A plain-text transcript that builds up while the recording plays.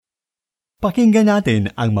Pakinggan natin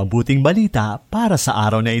ang mabuting balita para sa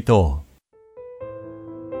araw na ito.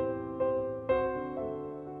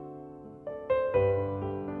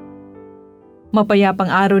 Mapayapang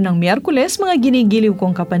araw ng Miyerkules, mga ginigiliw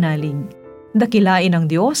kong kapanalig. Dakilain ang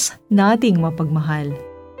Diyos, nating mapagmahal,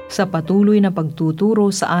 sa patuloy na pagtuturo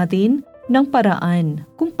sa atin ng paraan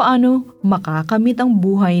kung paano makakamit ang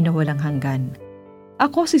buhay na walang hanggan.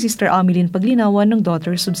 Ako si Sister Ameline Paglinawan ng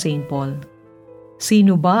Daughters of St. Paul.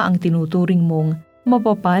 Sino ba ang tinuturing mong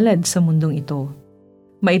mapapalad sa mundong ito?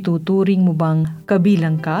 Maituturing mo bang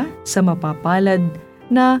kabilang ka sa mapapalad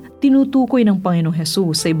na tinutukoy ng Panginoong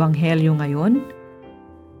Hesus sa Ebanghelyo ngayon?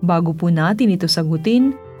 Bago po natin ito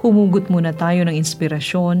sagutin, humugot muna tayo ng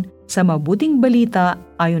inspirasyon sa mabuting balita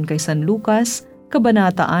ayon kay San Lucas,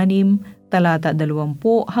 Kabanata 6, talata 20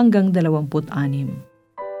 hanggang 26.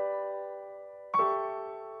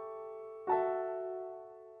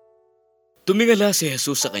 Tumingala si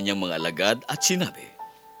Jesus sa kanyang mga alagad at sinabi,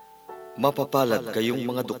 "Mapapalad kayong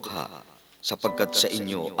mga dukha, sapagkat sa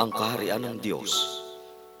inyo ang kaharian ng Diyos.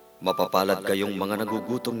 Mapapalad kayong mga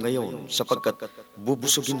nagugutom ngayon, sapagkat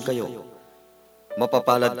bubusugin kayo.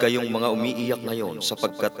 Mapapalad kayong mga umiiyak ngayon,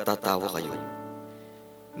 sapagkat tatawa kayo.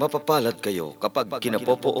 Mapapalad kayo kapag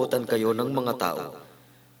kinapopootan kayo ng mga tao,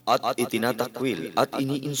 at itinatakwil at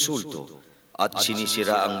iniinsulto, at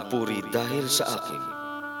sinisira ang puri dahil sa akin.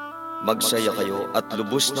 Magsaya kayo at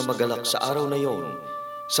lubos na magalak sa araw na iyon,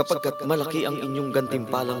 sapagkat malaki ang inyong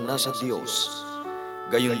gantimpalang nasa Diyos.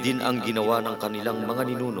 Gayon din ang ginawa ng kanilang mga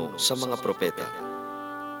ninuno sa mga propeta.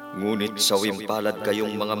 Ngunit sawimpalad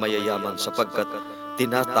kayong mga mayayaman, sapagkat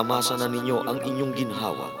tinatamasa na ninyo ang inyong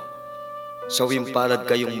ginhawa. Sawimpalad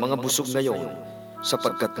kayong mga busog ngayon,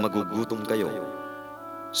 sapagkat magugutom kayo.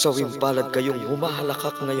 Sawimpalad kayong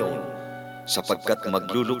humahalakak ngayon, sapagkat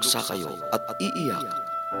magluluksa kayo at iiyak.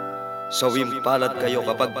 Sawimpalad kayo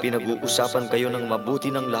kapag pinag-uusapan kayo ng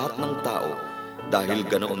mabuti ng lahat ng tao, dahil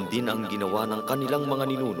ganoon din ang ginawa ng kanilang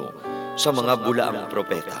mga ninuno sa mga bulaang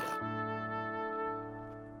propeta."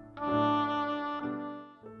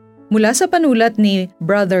 Mula sa panulat ni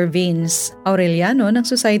Brother Vince Aureliano ng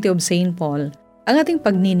Society of St. Paul, ang ating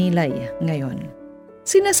pagninilay ngayon.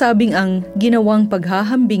 Sinasabing ang ginawang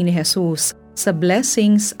paghahambing ni Jesus sa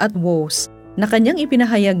blessings at woes na kanyang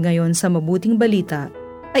ipinahayag ngayon sa mabuting balita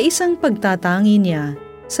ay isang pagtatangi niya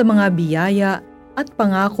sa mga biyaya at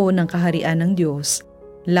pangako ng kaharian ng Diyos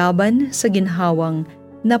laban sa ginhawang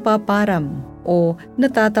napaparam o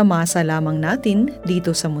natatamasa lamang natin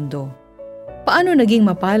dito sa mundo. Paano naging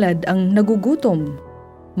mapalad ang nagugutom,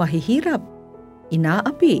 mahihirap,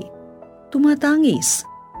 inaapi, tumatangis?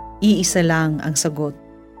 Iisa lang ang sagot.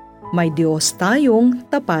 May Diyos tayong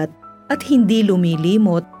tapat at hindi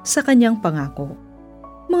lumilimot sa kanyang pangako.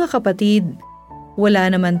 Mga kapatid, wala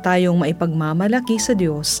naman tayong maipagmamalaki sa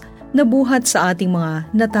Diyos na buhat sa ating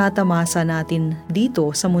mga natatamasa natin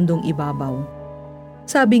dito sa mundong ibabaw.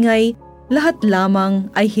 Sabi nga'y, lahat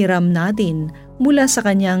lamang ay hiram natin mula sa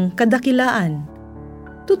kanyang kadakilaan.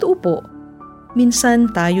 Totoo po,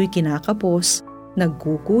 minsan tayo'y kinakapos,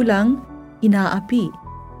 nagkukulang, inaapi,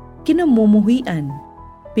 kinamumuhian,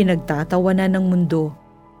 pinagtatawanan ng mundo.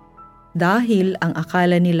 Dahil ang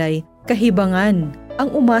akala nila'y kahibangan ang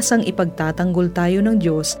umasang ipagtatanggol tayo ng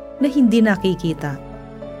Diyos na hindi nakikita.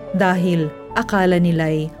 Dahil akala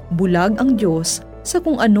nila'y bulag ang Diyos sa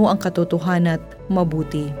kung ano ang katotohanan at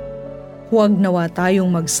mabuti. Huwag nawa tayong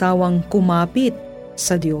magsawang kumapit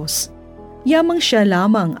sa Diyos. Yamang siya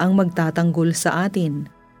lamang ang magtatanggol sa atin.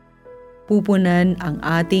 Pupunan ang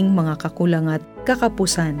ating mga kakulang at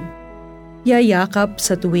kakapusan. Yayakap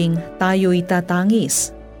sa tuwing tayo'y tatangis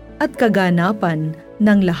at kaganapan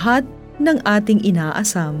ng lahat ng ating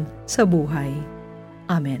inaasam sa buhay.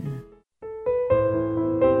 Amen.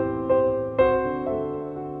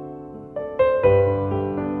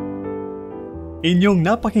 Inyong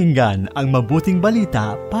napakinggan ang mabuting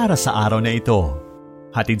balita para sa araw na ito.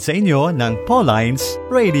 Hatid sa inyo ng Paulines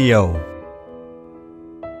Radio.